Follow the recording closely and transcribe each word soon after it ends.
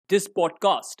This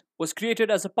podcast was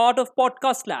created as a part of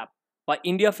Podcast Lab by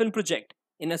India Film Project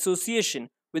in association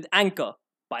with Anchor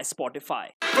by Spotify.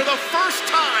 For the first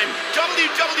time,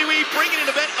 WWE bringing an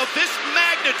event of this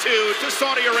magnitude to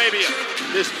Saudi Arabia.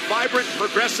 This vibrant,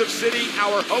 progressive city,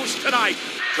 our host tonight.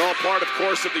 It's all part, of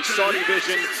course, of the Saudi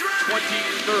Vision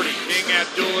 2030. King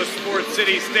Abdullah Sports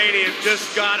City Stadium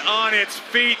just got on its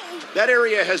feet. That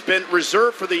area has been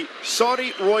reserved for the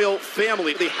Saudi royal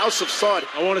family, the House of Saud.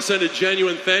 I want to send a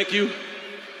genuine thank you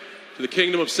to the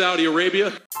Kingdom of Saudi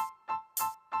Arabia.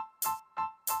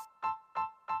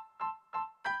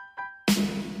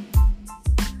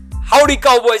 Howdy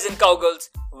cowboys and cowgirls,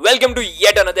 welcome to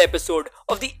yet another episode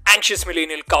of the Anxious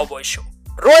Millennial Cowboy Show.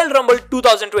 Royal Rumble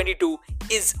 2022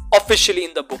 is officially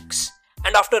in the books,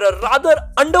 and after a rather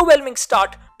underwhelming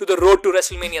start to the road to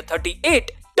WrestleMania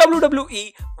 38,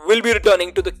 WWE will be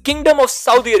returning to the Kingdom of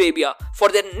Saudi Arabia for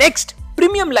their next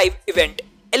premium live event,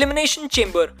 Elimination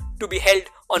Chamber, to be held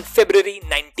on February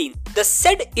 19th. The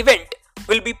said event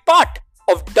will be part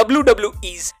of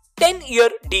WWE's 10-year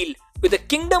deal with the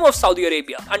Kingdom of Saudi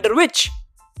Arabia, under which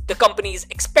the company is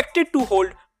expected to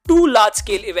hold 2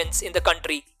 large-scale events in the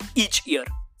country each year.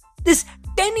 This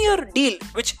 10-year deal,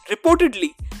 which reportedly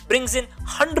brings in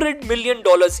 $100 million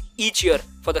each year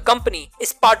for the company,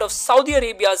 is part of Saudi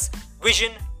Arabia's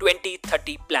Vision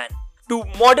 2030 plan to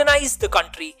modernize the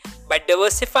country by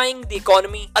diversifying the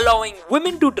economy, allowing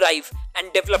women to drive,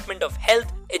 and development of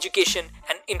health, education,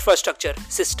 and infrastructure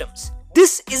systems.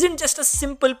 This isn't just a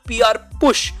simple PR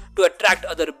push to attract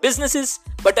other businesses,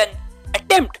 but an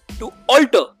attempt to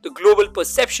alter the global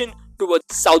perception towards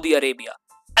Saudi Arabia.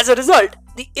 As a result,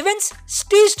 the events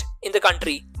staged in the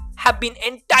country have been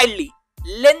entirely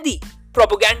lengthy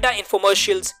propaganda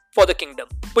infomercials for the kingdom,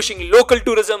 pushing local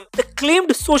tourism, the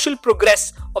claimed social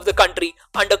progress of the country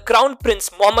under Crown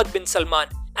Prince Mohammed bin Salman,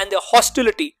 and their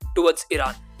hostility towards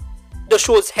Iran. The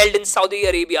shows held in Saudi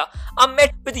Arabia are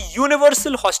met with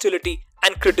universal hostility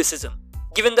and criticism,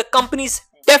 given the company's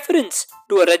deference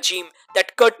to a regime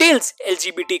that curtails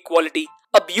LGBT equality,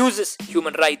 abuses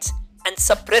human rights, and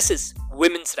suppresses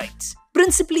women's rights,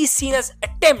 principally seen as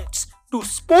attempts to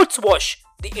sports wash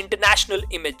the international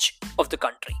image of the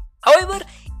country. However,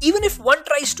 even if one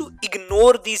tries to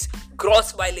ignore these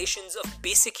gross violations of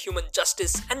basic human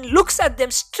justice and looks at them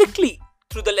strictly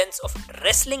through the lens of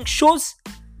wrestling shows,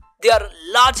 they are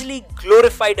largely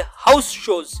glorified house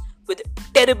shows with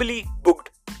terribly booked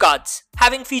cards,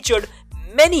 having featured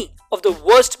many of the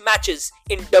worst matches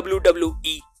in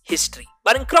WWE history.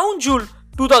 But in Crown Jewel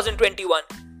 2021,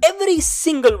 every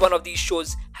single one of these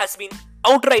shows has been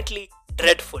outrightly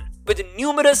dreadful, with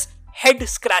numerous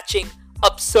head-scratching,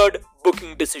 absurd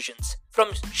booking decisions. From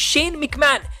Shane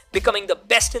McMahon becoming the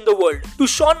best in the world, to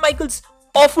Shawn Michaels'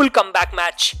 awful comeback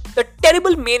match, the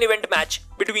terrible main event match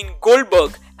between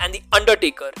Goldberg and The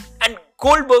Undertaker, and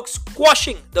Goldberg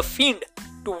squashing The Fiend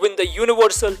to win the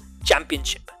Universal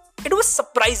Championship. It was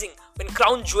surprising when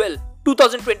Crown Jewel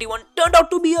 2021 turned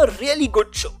out to be a really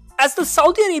good show, as the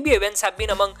Saudi Arabia events have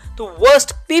been among the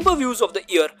worst pay-per-views of the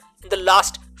year in the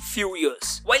last few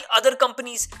years. While other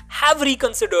companies have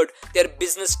reconsidered their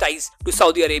business ties to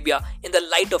Saudi Arabia in the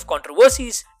light of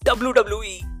controversies,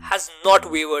 WWE has not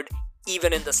wavered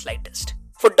even in the slightest.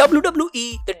 For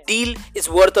WWE, the deal is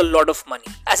worth a lot of money,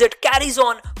 as it carries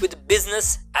on with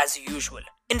business as usual.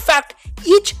 In fact,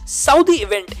 each Saudi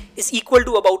event is equal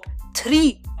to about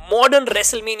 3 modern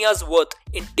WrestleManias worth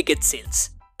in ticket sales.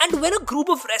 And when a group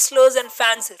of wrestlers and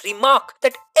fans remark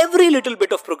that every little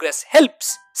bit of progress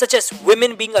helps, such as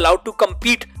women being allowed to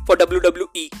compete for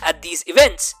WWE at these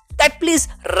events, that plays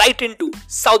right into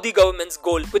Saudi government's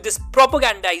goal with this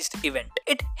propagandized event.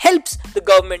 It helps the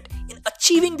government in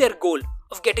achieving their goal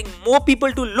of getting more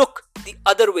people to look the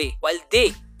other way while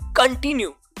they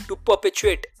continue to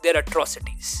perpetuate their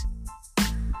atrocities.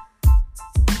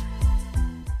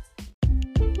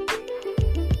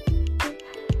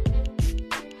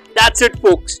 That's it,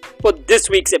 folks, for this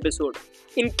week's episode.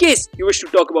 In case you wish to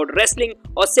talk about wrestling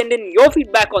or send in your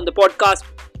feedback on the podcast,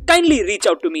 kindly reach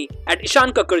out to me at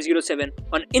ishankakkar07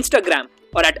 on Instagram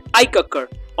or at ikakkar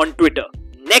on Twitter.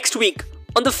 Next week,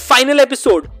 on the final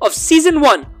episode of Season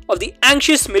 1 of the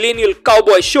Anxious Millennial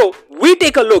Cowboy Show, we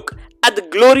take a look at the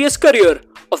glorious career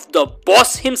of the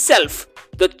boss himself,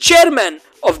 the chairman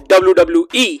of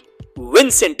WWE,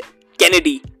 Vincent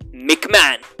Kennedy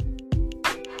McMahon.